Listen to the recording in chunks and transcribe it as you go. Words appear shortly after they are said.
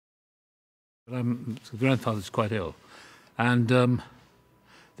The grandfather's quite ill, and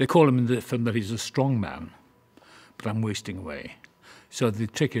they call him in the film that he's a strong man, but I'm wasting away. So the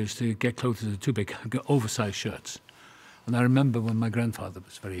trick is to get clothes that are too big, oversized shirts. And I remember when my grandfather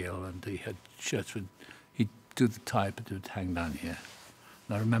was very ill and he had shirts with, he'd do the tie, but it would hang down here.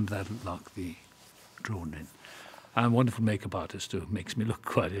 And I remember that lock, the drawn in. I'm a wonderful makeup artist who makes me look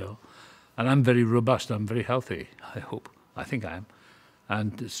quite ill. And I'm very robust, I'm very healthy, I hope. I think I am,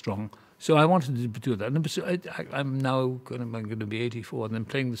 and strong. So I wanted to do that. And I'm now going to be 84, and I'm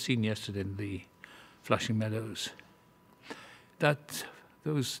playing the scene yesterday in the Flushing Meadows.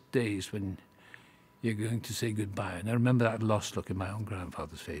 Those days when you're going to say goodbye. And I remember that lost look in my own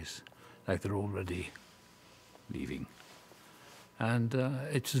grandfather's face, like they're already leaving. And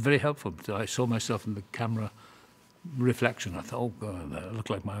it's very helpful. So I saw myself in the camera reflection. I thought, oh, God, I look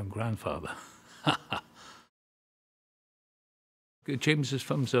like my own grandfather. James's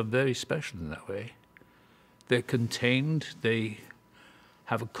films are very special in that way. They're contained. They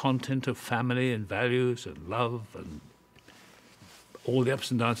have a content of family and values and love and all the ups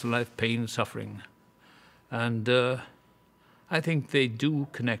and downs of life, pain and suffering. And I think they do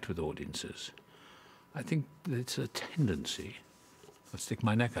connect with audiences. I think it's a tendency, I'll stick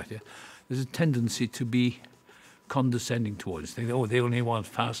my neck out here, there's a tendency to be condescending towards. They think, oh, they only want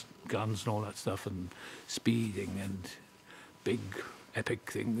fast guns and all that stuff and speeding and big epic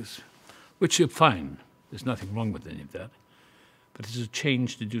things, which are fine. There's nothing wrong with any of that. But it's a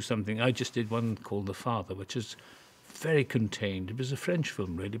change to do something. I just did one called The Father, which is very contained. It was a French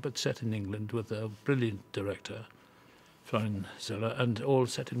film, really, but set in England with a brilliant director, Florian Zeller, and all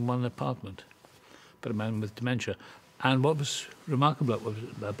set in one apartment, but a man with dementia. And what was remarkable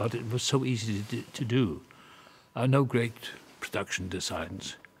about it was so easy to do. No great production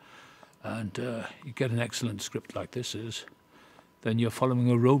designs. And you get an excellent script like this is, then you're following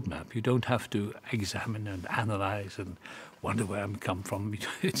a roadmap. You don't have to examine and analyze and wonder where I'm come from.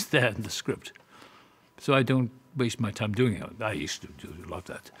 It's there in the script. So I don't waste my time doing it. I used to do a lot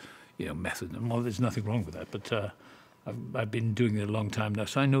of that, method. And well, there's nothing wrong with that, but I've been doing it a long time now,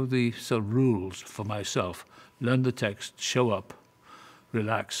 so I know the sort of rules for myself. Learn the text, show up,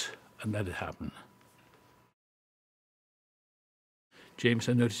 relax, and let it happen. James,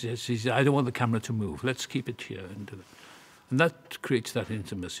 I noticed, he said, I don't want the camera to move. Let's keep it here. And that creates that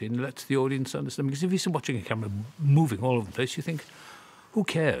intimacy and lets the audience understand. Because if you're watching a camera moving all over the place, you think, who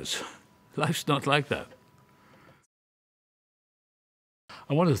cares? Life's not like that.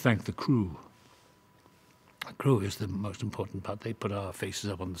 I want to thank the crew. The crew is the most important part. They put our faces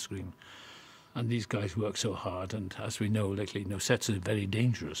up on the screen. And these guys work so hard. And as we know lately, sets are very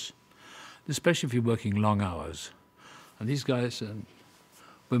dangerous, especially if you're working long hours. And these guys,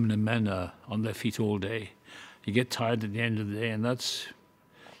 women and men, are on their feet all day. You get tired at the end of the day, and that's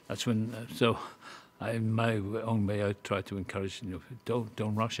when. So, in my own way, I try to encourage.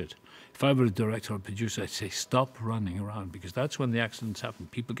 Don't rush it. If I were a director or a producer, I'd say stop running around, because that's when the accidents happen.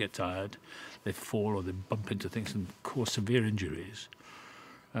 People get tired, they fall or they bump into things and cause severe injuries.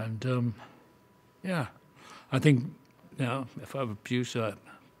 And yeah, I think if I were a producer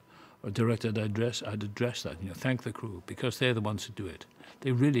or a director, I'd address that. Thank the crew, because they're the ones who do it.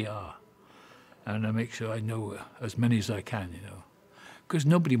 They really are. And I make sure I know as many as I can, because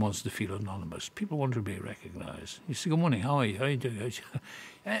nobody wants to feel anonymous. People want to be recognized. You say, good morning, how are you? How are you doing?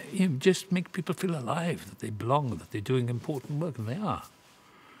 You just make people feel alive, that they belong, that they're doing important work, and they are.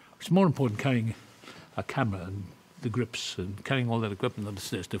 It's more important carrying a camera and the grips and carrying all that equipment on the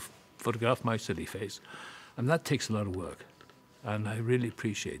stairs to photograph my silly face. And that takes a lot of work. And I really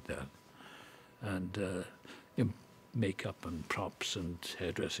appreciate that. And makeup and props and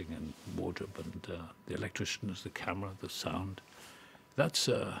hairdressing and wardrobe and the electricians, the camera, the sound. That's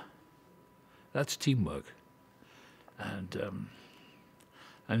teamwork. And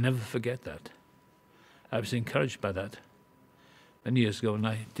I'll never forget that. I was encouraged by that many years ago when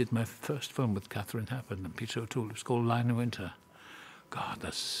I did my first film with Catherine Hepburn and Peter O'Toole. It was called Line of Winter. God,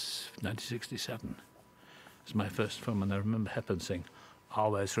 that's 1967. It was my first film, and I remember Hepburn saying,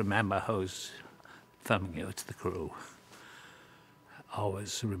 always remember who's filming you, it's the crew.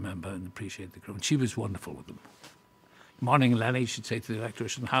 Always remember and appreciate the crew. And she was wonderful with them. Morning, Lenny, she'd say to the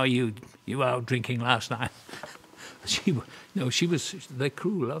electrician, how are you? You were out drinking last night. The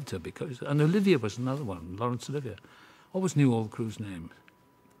crew loved her because, and Olivia was another one, Laurence Olivier. Always knew all the crew's names.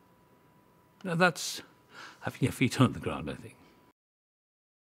 Now that's having your feet on the ground, I think.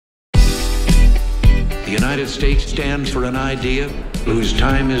 The United States stands for an idea whose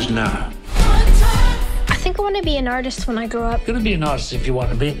time is now. I think I want to be an artist when I grow up. You're going to be an artist if you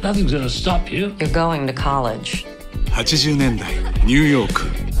want to be. Nothing's going to stop you. You're going to college. 80年代ニューヨーク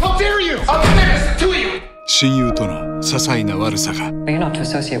How dare you! I'll commit this to you! 親友との些細な悪さが You're not to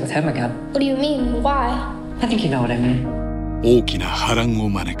associate with him again. What do you mean? Why? I think you know what I mean. 大きな波乱を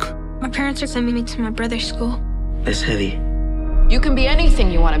招く。 My parents are sending me to my brother's school. It's heavy. You can be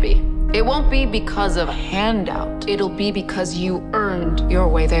anything you want to be. It won't be because of a handout. It'll be because you earned your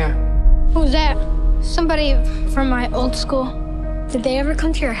way there. Who's that? Somebody from my old school. Did they ever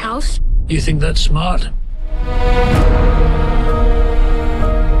come to your house? You think that's smart?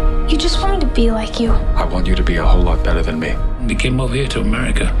 You just wanted to be like you. I want you to be a whole lot better than me. We came over here to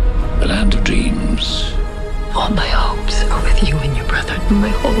America, the land of dreams. All my hopes are with you and your brother my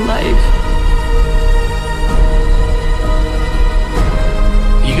whole life.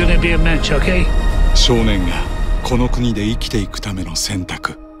 You're gonna be a match, okay? 少年がこの国で生きていくための選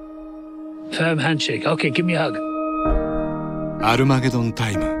択。 Firm handshake. Okay, give me a hug. アルマゲドンタ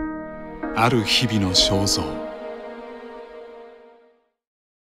イム。ある日々の肖像。